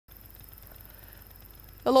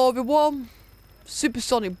Hello everyone,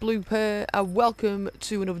 Supersonic Blue here, and welcome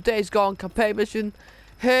to another Days Gone campaign mission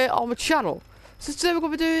here on my channel. So today what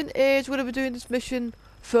we're going to be doing is we're going to be doing this mission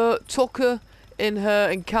for Tucker in her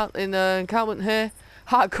encampment here.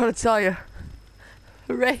 I gotta tell you,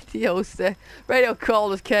 radio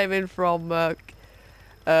callers came in from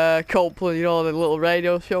Copeland, you know, the little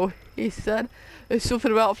radio show. He said there's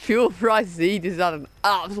something about fuel prices. He just had an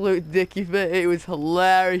absolute dicky fit. It was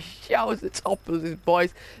hilarious. Shouts at the top of his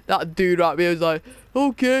voice. That dude right there was like,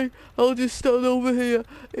 okay, I'll just stand over here.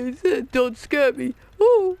 Don't scare me.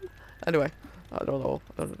 Ooh. Anyway, I don't know.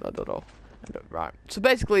 Right. So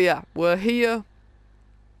basically, yeah, we're here.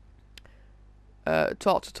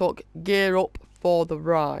 Talk, gear up for the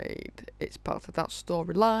ride. It's part of that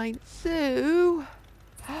storyline. So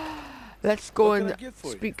let's go and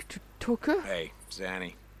speak to Tucker. Hey,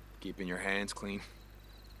 Zanny, keeping your hands clean.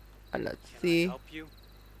 And let's see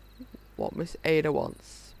what Miss Ada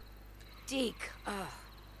wants. Deke,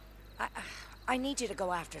 I need you to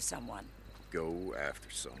go after someone. Go after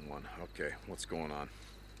someone. Okay, what's going on?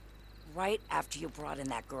 Right after you brought in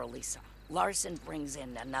that girl, Lisa, Larson brings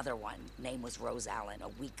in another one. Name was Rose Allen, a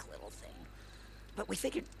weak little thing. But we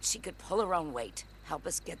figured she could pull her own weight, help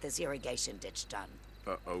us get this irrigation ditch done.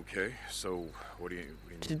 Okay, so what do you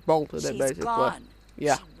She's bolted it, basically. She's gone.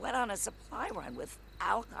 Yeah. She went on a supply run with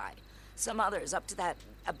Alki, some others, up to that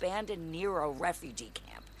abandoned Nero refugee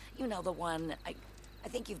camp. You know the one, I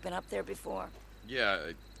think you've been up there before. Yeah,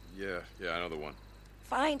 I know the one.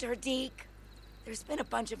 Find her, Deke. There's been a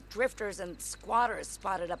bunch of drifters and squatters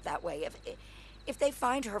spotted up that way. If they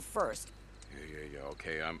find her first. Yeah,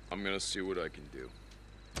 okay, I'm gonna see what I can do.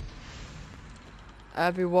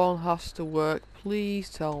 Everyone has to work. Please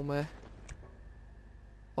tell me.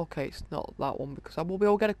 Okay, it's not that one because I will be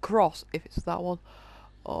able to get across if it's that one.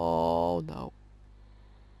 Oh no.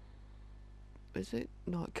 Is it?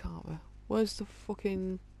 No, it can't be. Where's the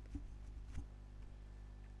fucking...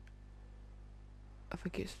 I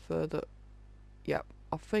think it's further... Yep,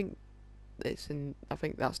 I think it's in... I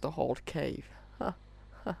think that's the Horde Cave.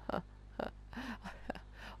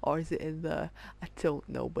 Or is it in there? I don't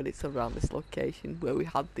know, but it's around this location where we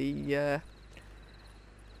had the...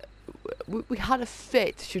 we had a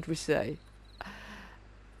fit, should we say.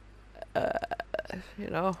 You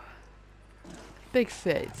know. Big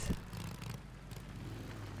fit.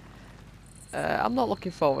 I'm not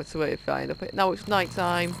looking forward to it if I end up it. Now it's night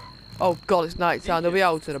time. Oh god, it's night time. They'll be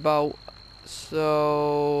out and about.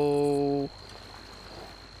 So...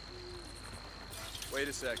 Wait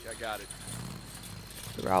a sec, I got it.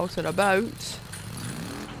 They're out and about.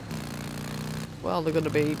 Well, they're gonna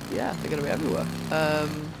be... Yeah, they're gonna be everywhere.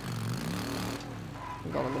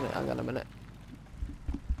 Hang on a minute.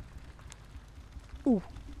 Ooh,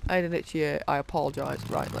 I had an itchy ear. I apologise.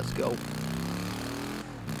 Right, let's go.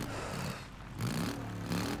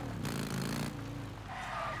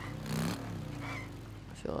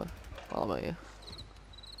 Sure. While I'm here.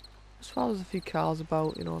 As far as a few cars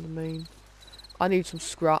about, you know what I mean. I need some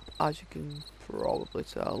scrap, as you can probably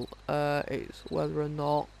tell. It's whether or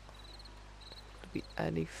not there'll be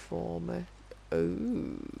any for me.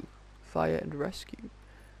 Oh, fire and rescue.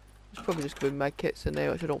 There's probably just going to be med kits in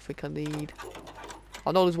there, which I don't think I need.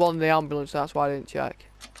 I know there's one in the ambulance, that's why I didn't check.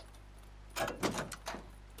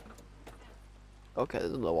 Okay,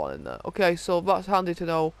 there's another one in there. Okay, so that's handy to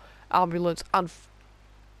know. Ambulance and...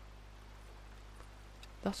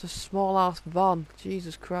 That's a small ass van.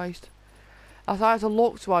 Jesus Christ. I had to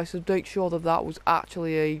look twice to make sure that that was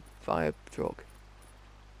actually a fire truck.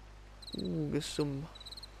 Ooh, there's some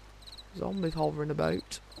zombies hovering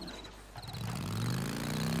about.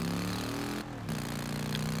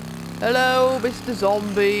 Hello, Mr.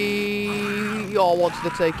 Zombie. Oh, I wanted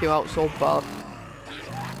to take you out so bad.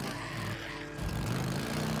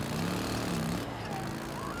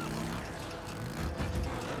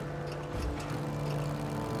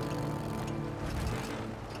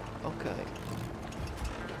 Okay.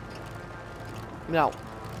 Now.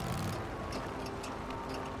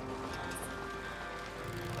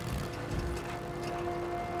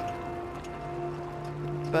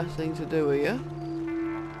 Best thing to do here.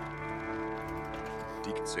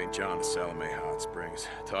 Deacon St. John to Salome Hot Springs.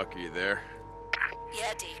 Tucker, you there?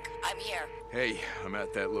 Yeah, Deke, I'm here. Hey, I'm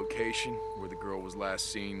at that location where the girl was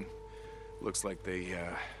last seen. Looks like they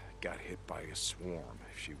got hit by a swarm.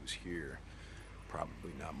 If she was here,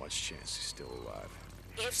 probably not much chance she's still alive.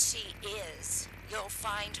 If she is, you'll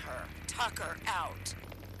find her. Tucker out.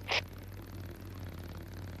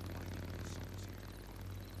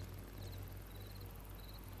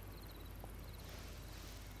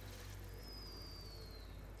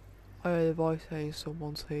 I heard a voice saying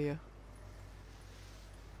someone's here.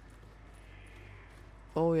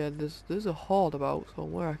 Oh yeah, there's a horde about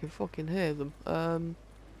somewhere. I can fucking hear them.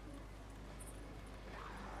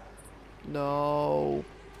 No.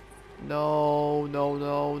 No, no,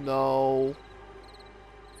 no, no.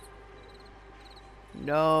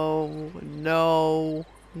 No, no,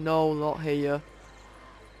 no, not here.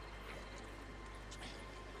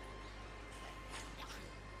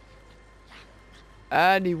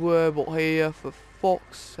 Anywhere but here, for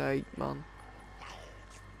fuck's sake, man.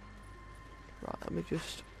 Right, let me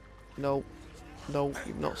just... No. No,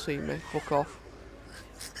 you've not seen me. Fuck off.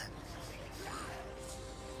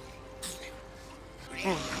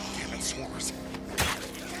 Damn it, swarmers.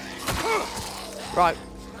 Right.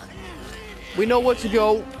 We know where to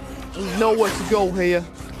go. We know where to go here.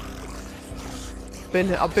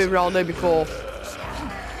 I've been around there before.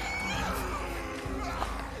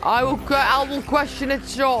 I will question it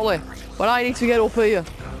shortly, but I need to get up here.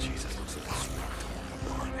 Oh, Jesus, looks like a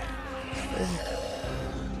swarm.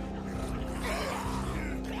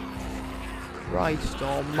 Christ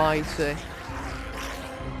almighty.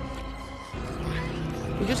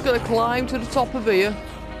 We're just going to climb to the top of here,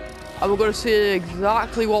 and we're going to see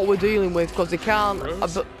exactly what we're dealing with, because they can't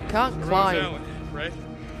climb. Allen, right?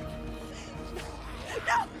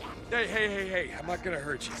 Hey, I'm not gonna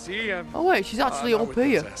hurt you. See, Oh wait, she's actually not up with those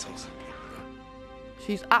here. assholes.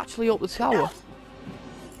 She's actually up the tower.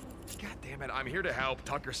 God damn it, I'm here to help.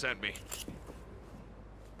 Tucker sent me.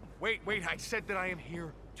 Wait, I said that I am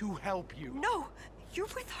here to help you. No, you're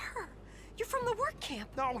with her. You're from the work camp.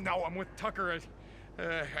 No, I'm with Tucker.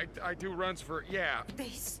 I do runs for, yeah.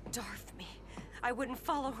 They starved me. I wouldn't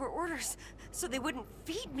follow her orders, so they wouldn't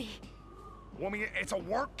feed me. Well, I mean, it's a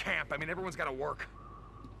work camp. I mean, everyone's gotta work.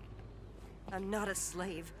 I'm not a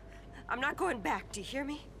slave. I'm not going back, do you hear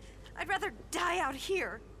me? I'd rather die out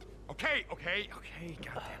here. Okay, God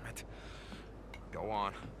damn it. Go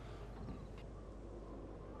on.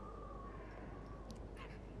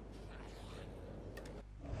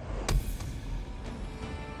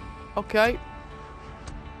 Okay.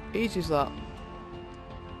 Easy as that.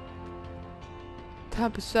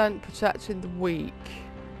 10% protecting the weak.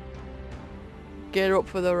 Gear up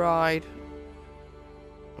for the ride.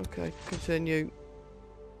 Okay, continue.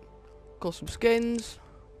 Got some skins.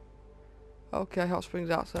 Okay, Hot Springs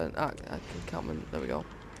accent. Encampment. There we go.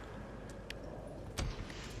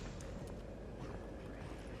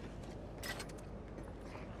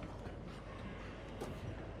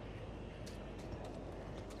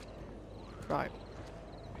 Right.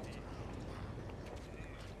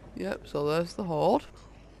 Yep, so there's the horde.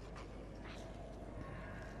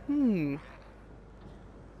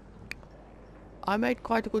 I made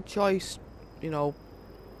quite a good choice, you know.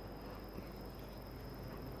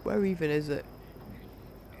 Where even is it?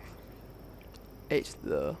 It's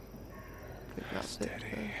the... I think that's it.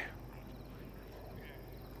 Steady.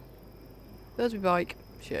 There's my bike.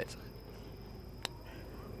 Shit.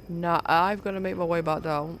 Nah, I've got to make my way back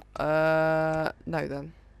down. Now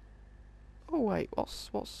then. Oh wait, what's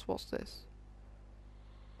this?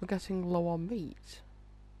 We're getting low on meat.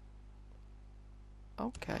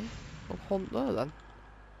 Okay, we'll hunt there then.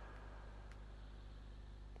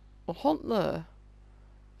 We'll hunt there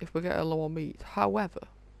if we get a low on meat. However,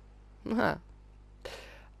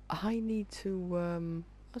 I need to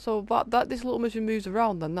so that this little mission moves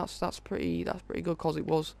around. Then that's pretty good, because it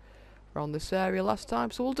was around this area last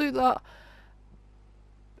time. So we'll do that.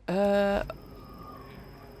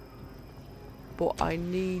 But I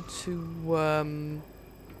need to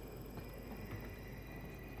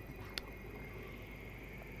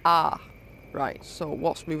right, so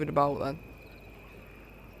what's moving about then?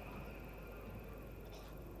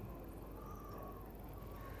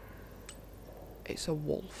 It's a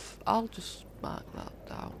wolf. I'll just mark that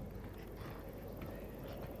down.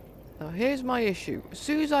 Now here's my issue. As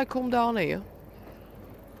soon as I come down here,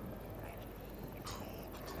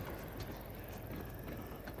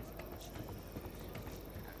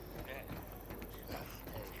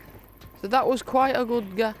 so that was quite a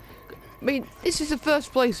good guy. I mean, this is the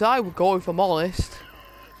first place I would go, if I'm honest.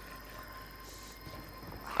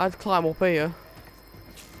 I'd climb up here.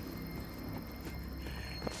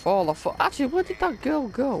 Actually, where did that girl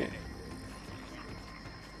go?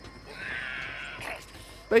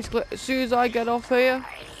 Basically, as soon as I get off here,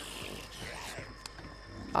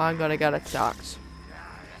 I'm gonna get attacked.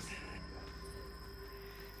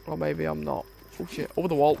 Or maybe I'm not. Oh shit, over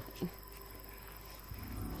the wall.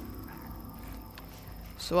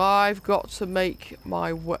 So I've got to make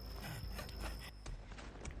my way.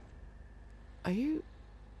 Are you...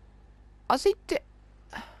 Has he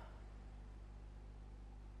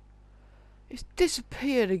It's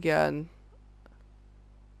disappeared again.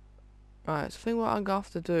 Right, so I think what I'm gonna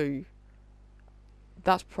have to do,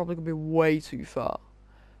 that's probably gonna be way too far.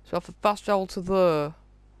 So I have to fast travel to there,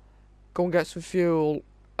 go and get some fuel,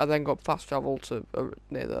 and then go fast travel to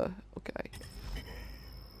near there. Okay.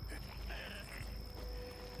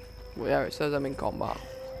 Well, yeah, it says I'm in combat.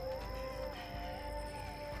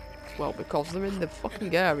 Well, because they're in the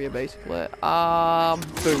fucking area, basically.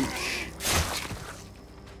 Boosh.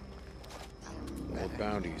 More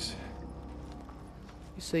bounties.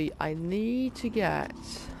 You see, I need to get...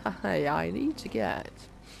 Hey, I need to get...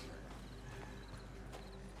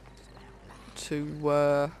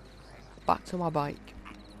 to, back to my bike.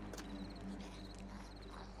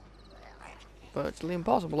 Virtually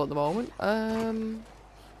impossible at the moment.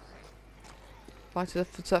 If I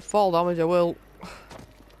take fall damage, I will.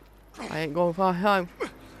 I ain't going far home.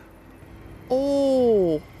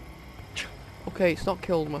 Oh! Okay, it's not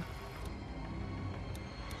killed me.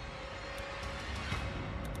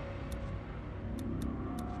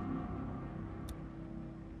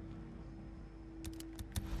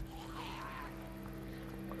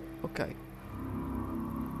 Okay.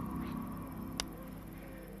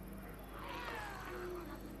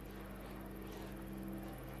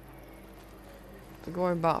 They're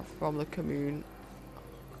going back from the commune.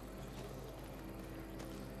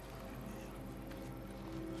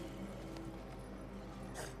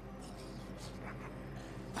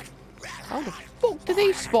 How the fuck did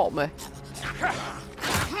he spot me?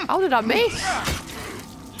 How did I miss?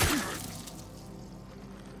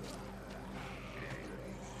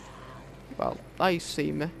 Well, now you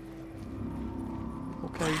see me.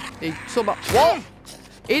 Okay, he somehow... What?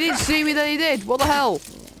 He didn't see me, then he did. What the hell?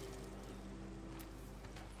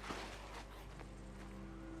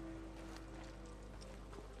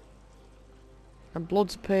 And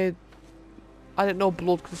blood's appeared. I didn't know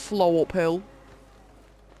blood could flow uphill.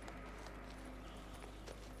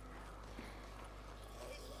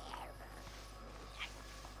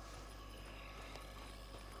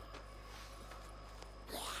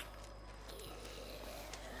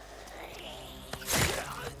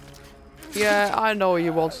 Yeah, I know he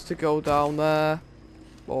wants to go down there.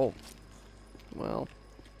 But, well.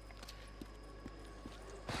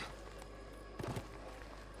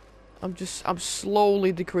 I'm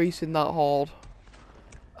slowly decreasing that horde.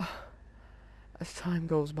 As time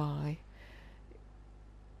goes by.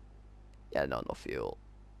 Yeah, not enough fuel.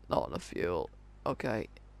 Not enough fuel. Okay.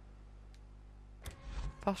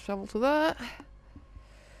 Fast travel to that.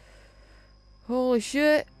 Holy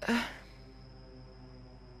shit.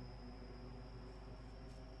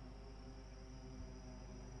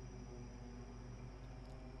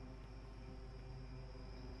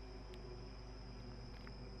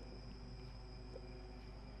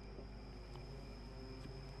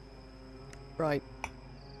 Right.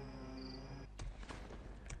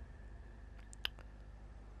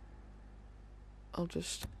 I'll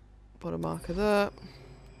just put a marker there.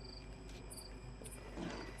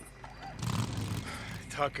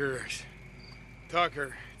 Tucker,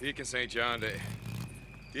 Deacon St. John to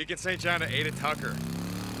Ada Tucker.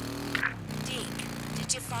 Deke,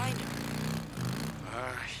 did you find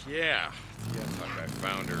her? Yeah, Tuck, I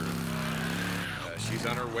found her. She's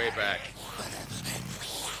on her way back.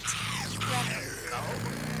 You let her go?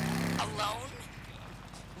 Alone?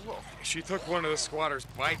 Look, she took one of the squatters'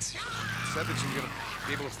 bikes. She said that she was gonna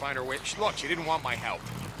be able to find her way. Look, she didn't want my help.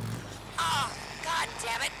 Oh, God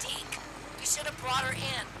damn it, Deke. You should have brought her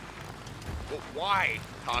in. Well, why,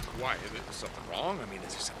 Tuck? Why? Is there something wrong? I mean,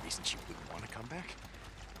 is there some reason she wouldn't want to come back?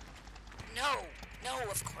 No,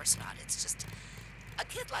 of course not. It's just a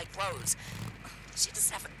kid like Rose. She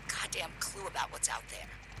doesn't have a goddamn clue about what's out there.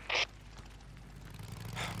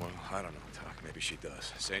 Well, I don't know, Tuck. Maybe she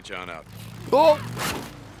does. St. John out. Oh!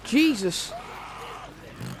 Jesus.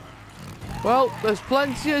 Well, there's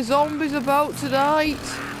plenty of zombies about tonight.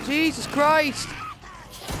 Jesus Christ.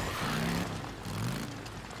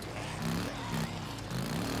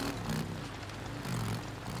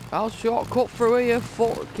 I'll shortcut through here.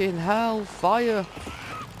 Fucking hell. Fire.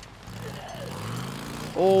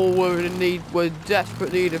 Oh, we're in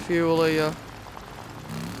desperate need of fuel here.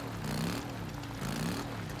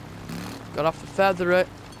 Gonna have to feather it.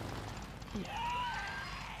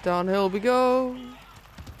 Downhill we go.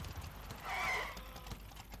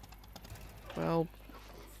 Well.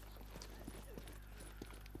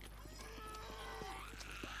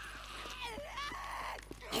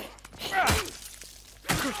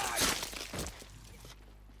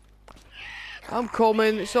 I'm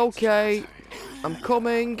coming, it's okay. I'm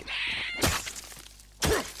coming.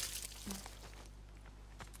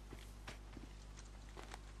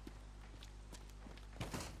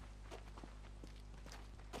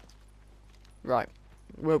 Right.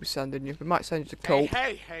 We'll be sending you. We might send you to Hey, Cope.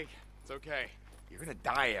 hey, it's okay. You're gonna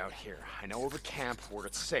die out here. I know of a camp where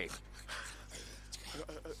it's safe.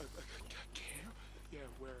 Camp? Yeah,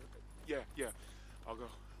 where? Yeah. I'll go.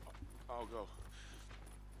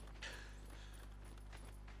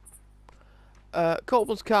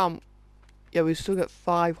 Copeland's camp. Yeah, we still get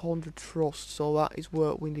 500 trust, so that is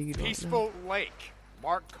what we need right now. Peaceful Lake.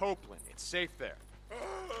 Mark Copeland. It's safe there.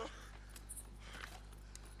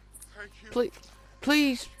 Thank you.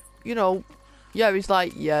 Please, you know, yeah, he's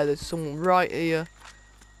like, yeah, there's someone right here.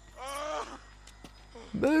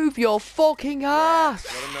 Move your fucking ass!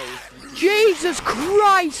 Let him know. Jesus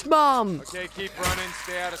Christ, man! Okay, keep running.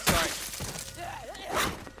 Stay out of sight.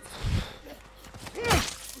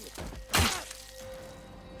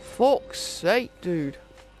 Fuck's sake, dude.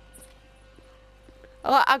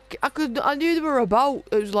 I knew they were about.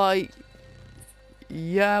 It was like,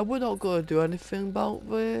 yeah, we're not gonna do anything about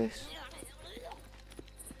this.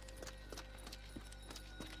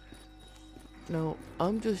 No,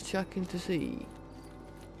 I'm just checking to see.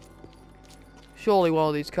 Surely one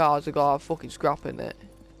of these cars have got a fucking scrap in it.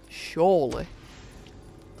 Surely.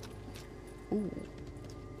 Ooh.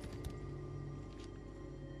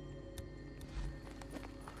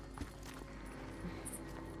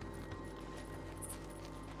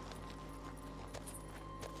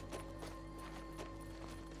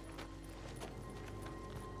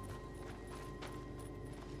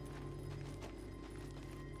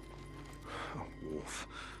 Wolf.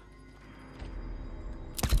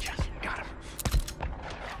 Yes, got him.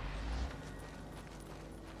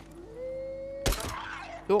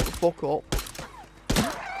 Shut the fuck up.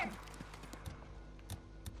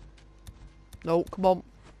 No, come on.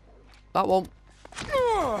 That one.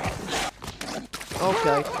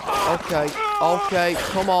 Okay,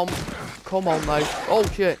 come on. Come on now. Oh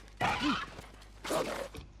shit.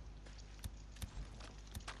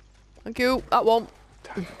 Thank you, that one.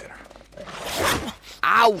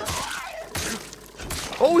 Ow!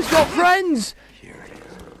 Oh, he's got friends! Here it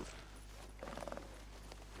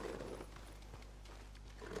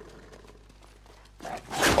is.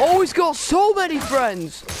 Oh, he's got so many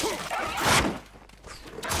friends!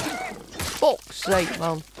 Fuck's sake,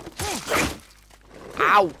 man.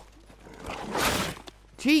 Ow!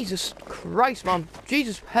 Jesus Christ, man.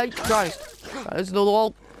 Jesus hate Christ. Right, there's another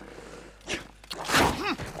one.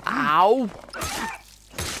 Ow!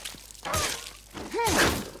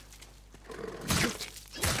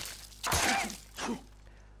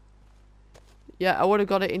 Yeah, I would have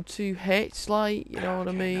got it in 2 hits, like, you know what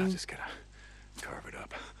I mean? Now just gotta carve it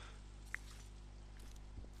up.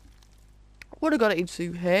 Would have got it in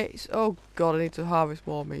 2 hits. Oh god, I need to harvest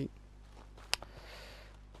more meat.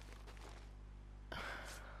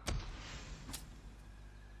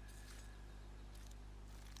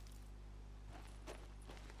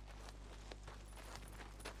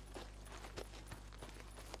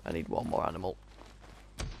 I need one more animal.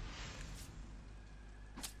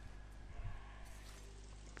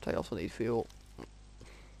 I also need fuel.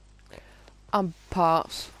 And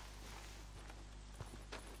parts.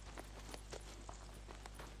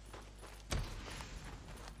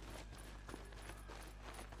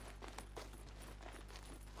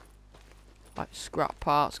 Right, scrap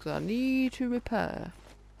parts because I need to repair.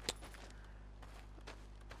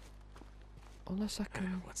 Unless I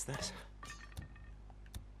can... What's this?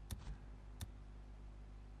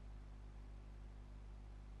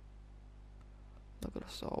 Look at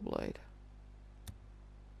a saw blade.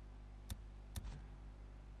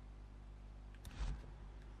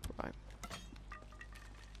 Right.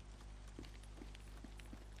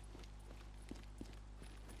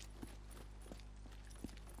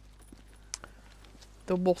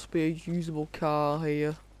 There must be a usable car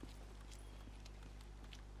here.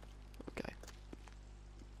 Okay.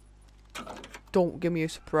 Don't give me a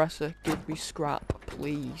suppressor. Give me scrap,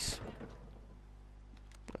 please.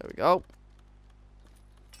 There we go.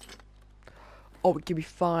 Oh, give me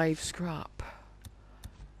 5 scrap.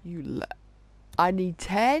 I need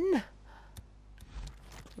 10?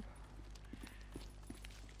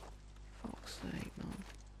 Fuck's sake, man.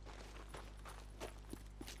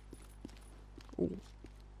 Ooh.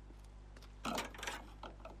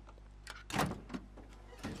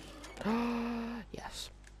 Yes.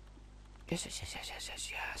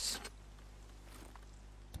 Yes.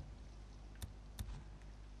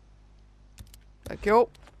 Thank you.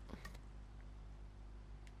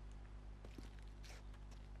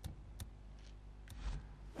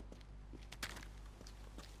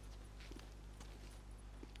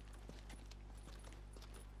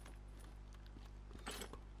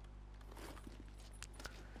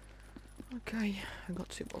 Okay, I got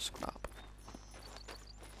 2 more scrap.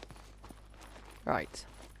 Right.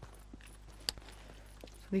 I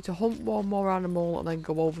need to hunt one more animal and then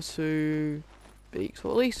go over to Beak. So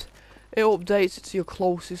at least it updates it to your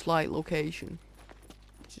closest like location,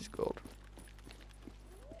 which is good.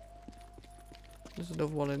 There's another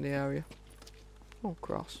one in the area. Oh,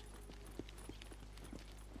 cross.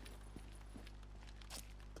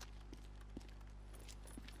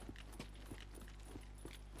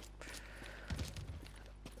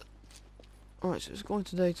 Alright, so it's going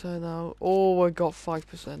to daytime now. Oh, I got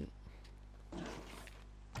 5%.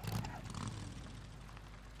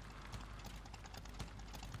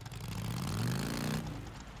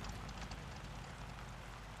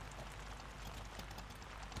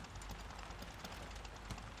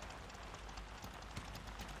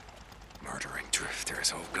 Murdering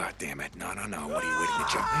drifters. Oh, god damn it. No, no, no. What are you waiting to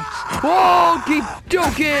jump me? Okie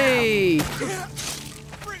dokie!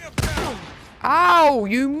 Ow,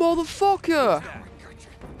 you motherfucker!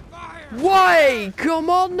 Wait, come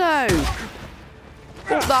on now!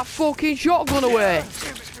 Put that fucking shotgun away!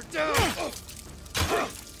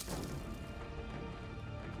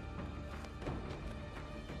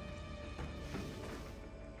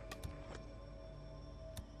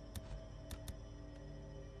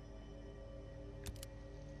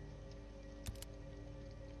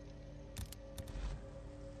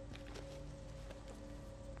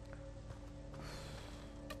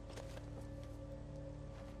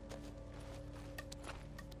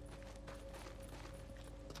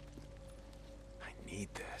 Need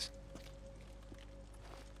this.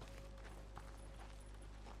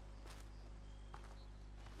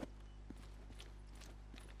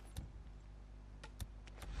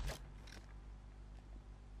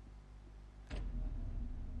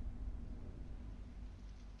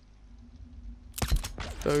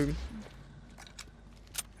 Boom.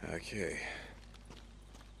 Okay.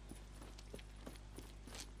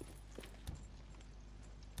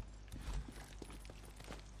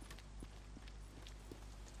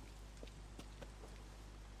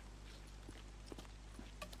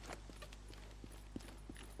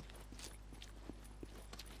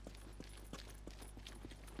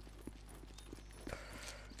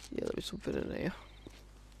 Yeah, there's something in here.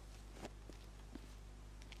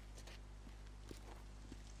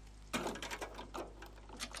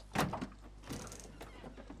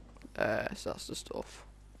 So that's the stuff.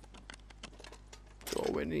 That's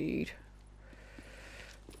all we need.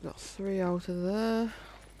 Got 3 out of there.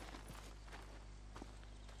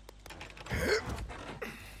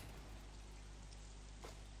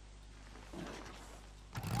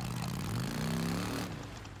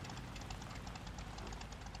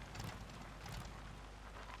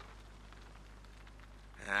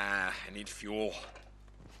 I need fuel.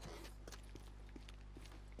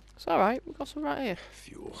 It's alright, we've got some right here.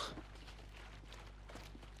 Fuel.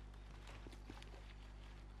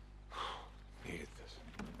 Needed this.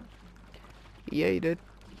 Yeah, you did.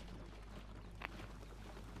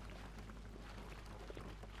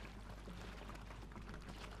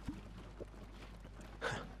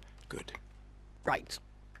 Good. Right.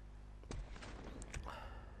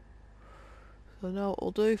 So now what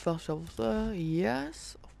we'll do, fast travel there.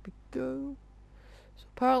 Yes, off we go. So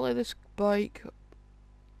apparently this bike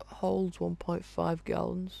holds 1.5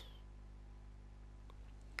 gallons.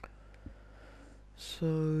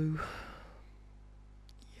 So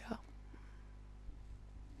yeah.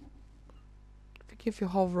 I think if you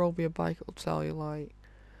hover over your bike it'll tell you like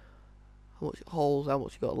how much it holds, how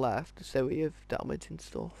much you got left, to say what you've damaged and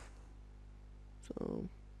stuff. So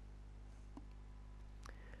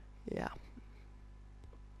yeah.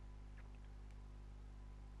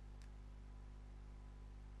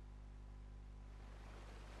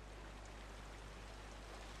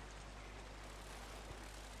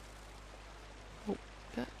 Oh,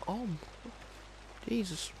 get on.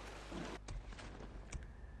 Jesus.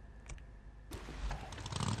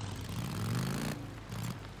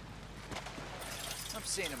 I've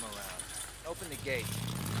seen him around. Open the gate.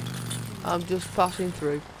 I'm just passing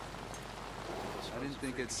through. I didn't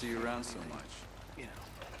think I'd see you around so much. You know,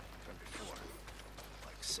 from before.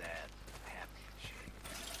 Like sad, happy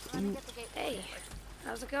shit. Hey,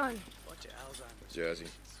 how's it going? Bunch of Alzheimer's. Jazzy.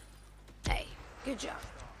 Hey, good job.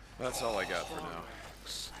 That's all I got for now.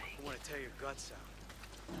 I want to tear your guts out.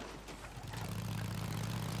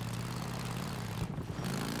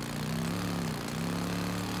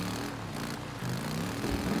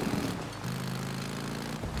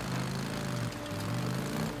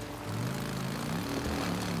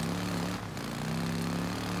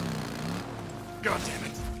 God damn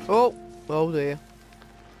it. Oh, oh dear.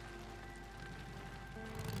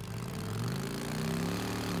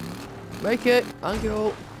 Make it, thank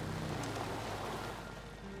you.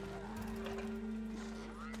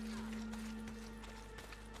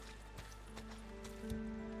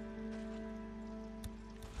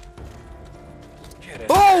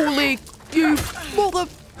 Holy you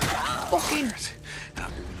motherfucking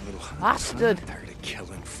bastard! Tired of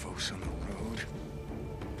killing folks on the road.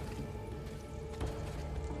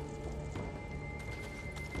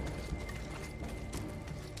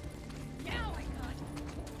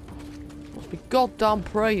 Must be goddamn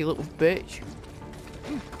prey, you little bitch.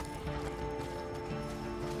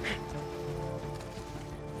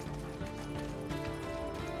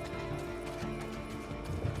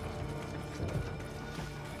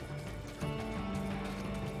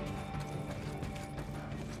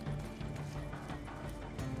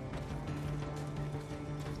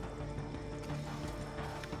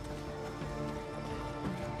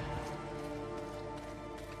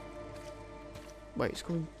 Wait, it's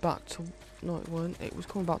coming back to... No, it weren't. It was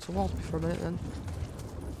coming back towards me for a minute then.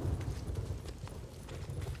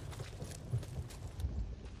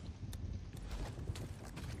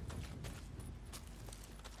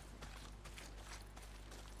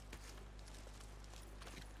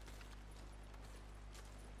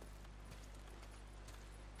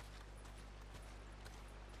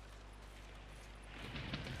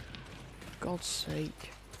 For God's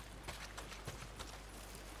sake.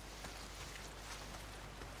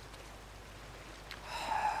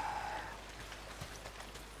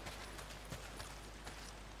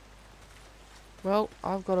 Well,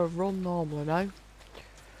 I've got to run normally now.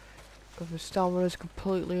 Because my stamina is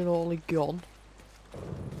completely and utterly gone.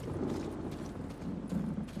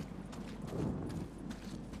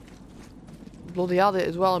 Bloody had it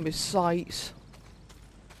as well in my sights.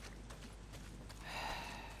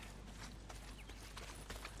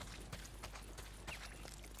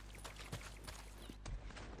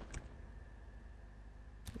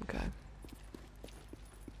 Okay.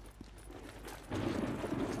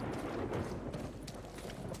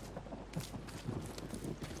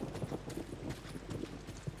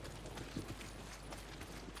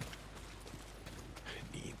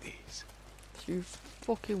 Need these. You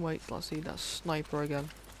fucking wait till I see that sniper again.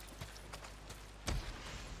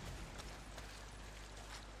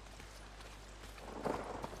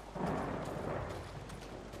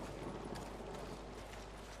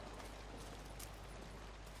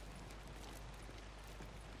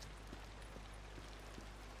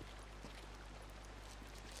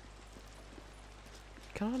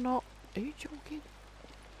 Can I not? Are you joking?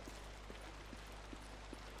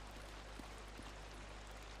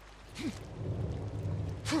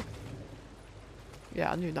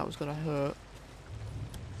 Yeah, I knew that was gonna hurt.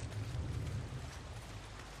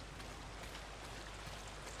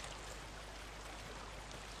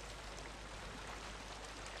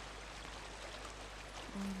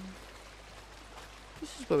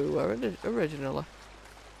 This is where we were originally.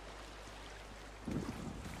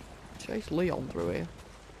 Chase Leon through here.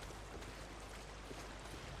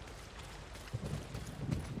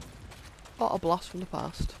 What a blast from the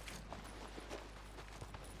past.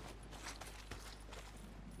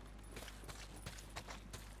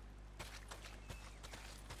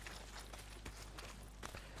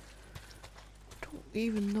 Don't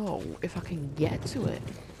even know if I can get to it.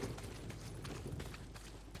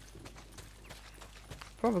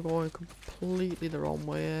 Probably going completely the wrong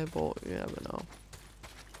way here, but you never know.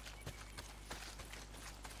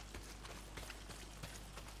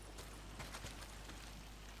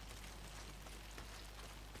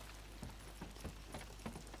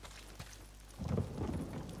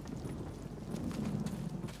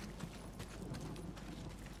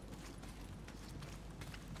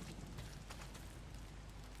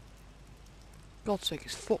 God's sake,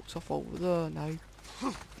 it's fucked off over there now.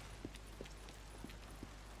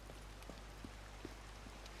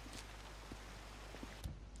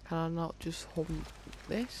 Can I not just hold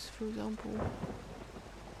this, for example?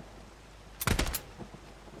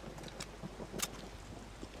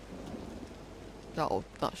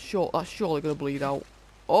 That's surely gonna bleed out.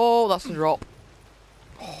 Oh, that's a drop.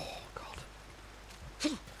 Oh God.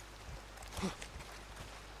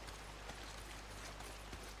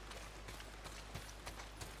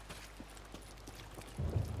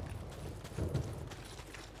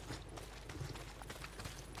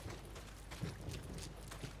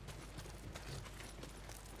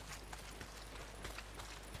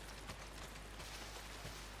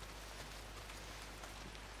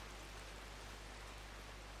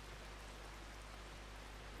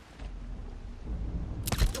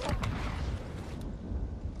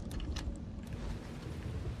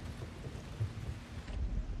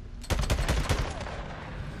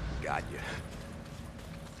 Got you.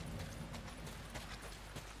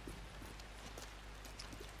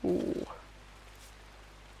 Ooh.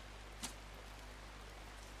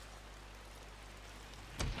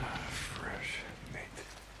 Fresh meat.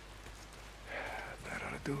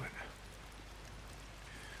 do it.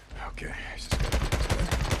 Okay,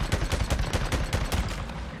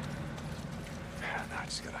 now I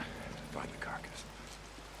just gotta find the carcass.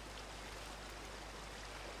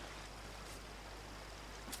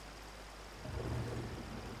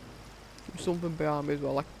 Something behind me as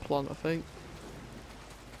well, like a plant, I think.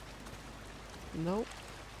 Nope.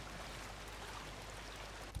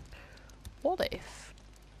 What if?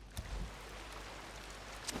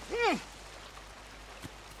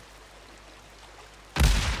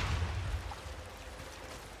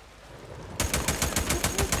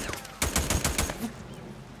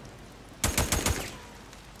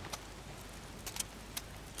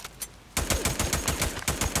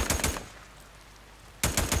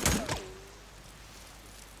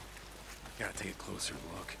 Gotta take a closer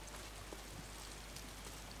look.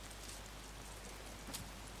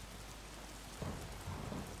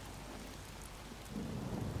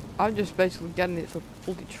 I'm just basically getting it for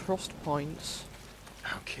bloody trust points.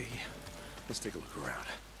 Okay, let's take a look around.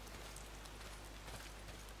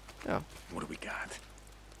 Yeah. What do we got?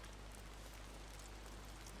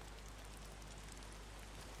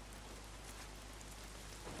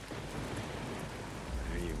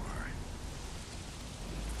 There you are.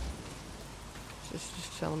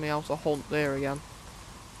 Just telling me how to hunt there again.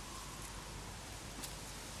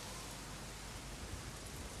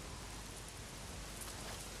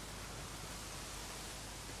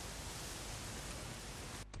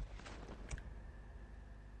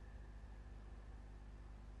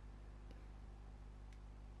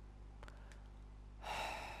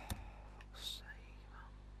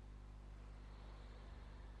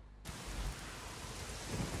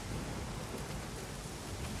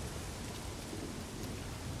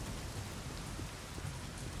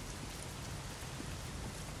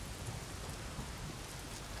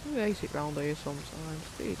 I hate it round here sometimes.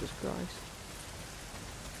 Jesus Christ.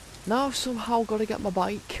 Now I've somehow got to get my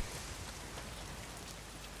bike.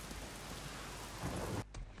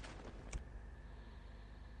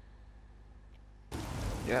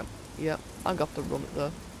 Yep, I got to run it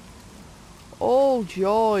there. Oh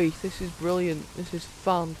joy, this is brilliant. This is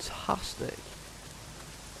fantastic.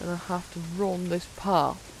 And I have to run this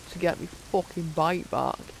path to get my fucking bike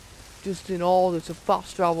back. Just in order to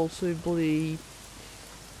fast travel to bloody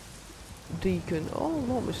Deacon. Oh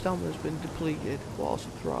look, my stamina's been depleted. What a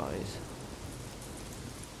surprise.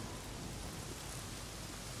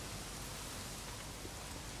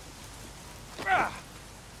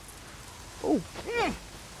 Oh,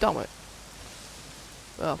 damn it.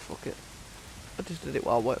 Oh fuck it. I just did it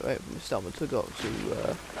while waiting for my stamina to go to,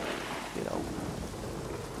 you know.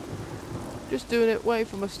 Just doing it, waiting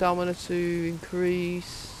for my stamina to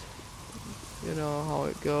increase. You know how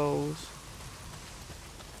it goes.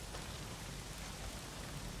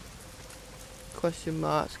 Question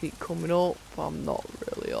marks keep coming up. I'm not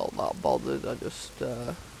really all that bothered. I just,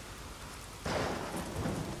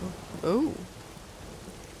 oh.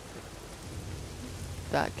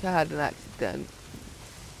 That car had an accident.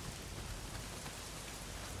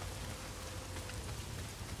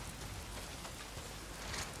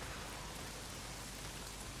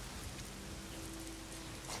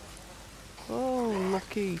 Oh,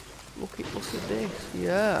 look at this,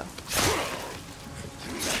 yeah.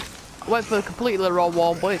 I went for the completely wrong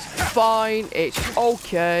one, but it's fine, it's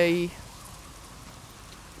okay.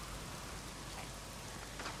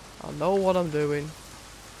 I know what I'm doing.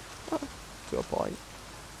 Oh, to a point.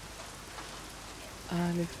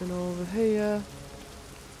 Anything over here?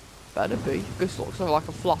 Better be. This looks like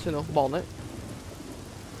a flat enough bonnet.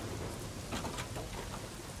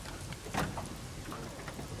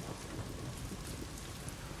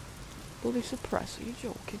 Bloody suppressor, you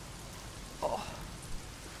joking? Oh.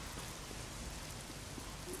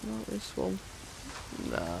 Not this one.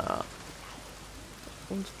 Nah.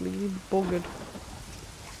 One's bleeding buggered.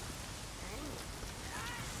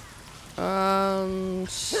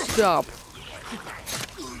 Stop.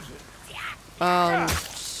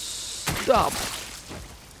 Stop.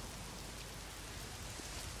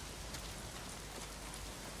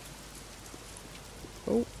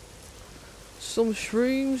 Oh. Some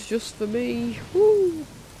shrooms just for me. Woo.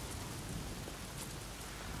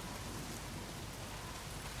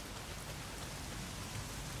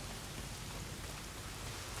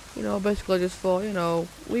 You know, basically I just thought, you know,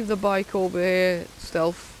 leave the bike over here,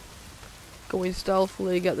 go in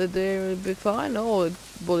stealthily, get the deer and be fine. No,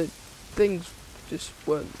 things just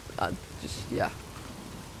weren't, yeah.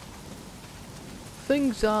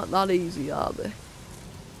 Things aren't that easy, are they?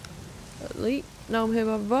 At least, now I'm here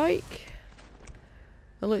on my bike.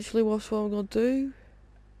 And literally what I'm going to do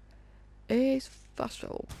is fast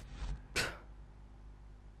travel.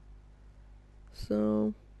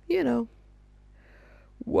 So, you know.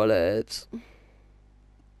 Wallet.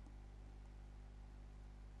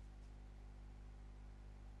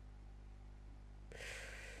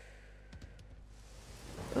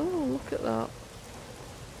 Oh, look at that.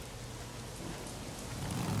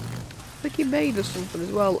 I think he made us something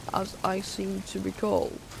as well, as I seem to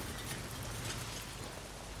recall.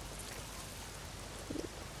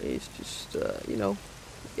 It's just, you know,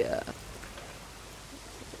 yeah.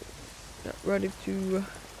 Get ready to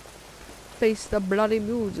face the bloody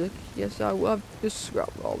music. Yes, I will have this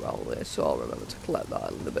scrap all around there, so I'll remember to collect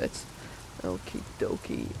that in a bit. Okie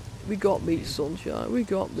dokie. We got meat, sunshine. We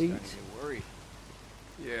got meat. Worried.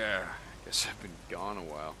 Yeah, guess I've been gone a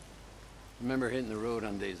while. Remember hitting the road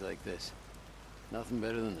on days like this. Nothing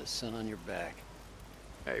better than the sun on your back.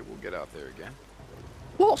 Hey, we'll get out there again.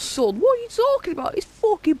 What, son? What are you talking about? It's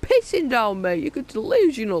fucking pissing down, mate. You're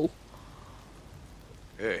delusional.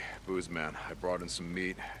 Hey, booze man, I brought in some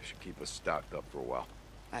meat. Should keep us stocked up for a while.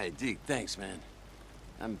 Hey, Deke, thanks, man.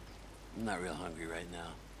 I'm not real hungry right now.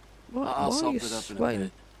 What, I'll why are salt you it up in a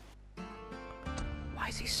sweating? bit. Why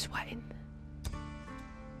is he sweating?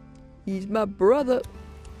 He's my brother.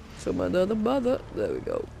 From another mother. There we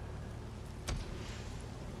go.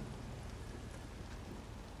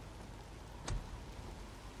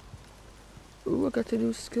 Ooh, I got a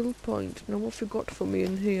new skill point. Now what have you got for me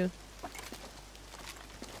in here?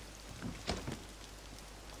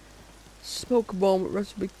 Smoke bomb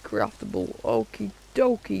recipe craftable. Okie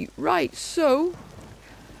dokie. Right, so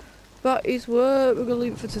that is where we're gonna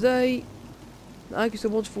leave it for today. Thank you so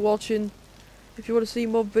much for watching. If you want to see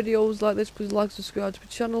more videos like this, please like and subscribe to my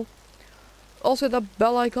channel. Also hit that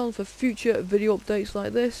bell icon for future video updates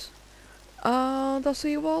like this. And I'll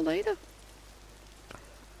see you all later.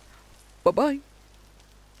 Bye bye.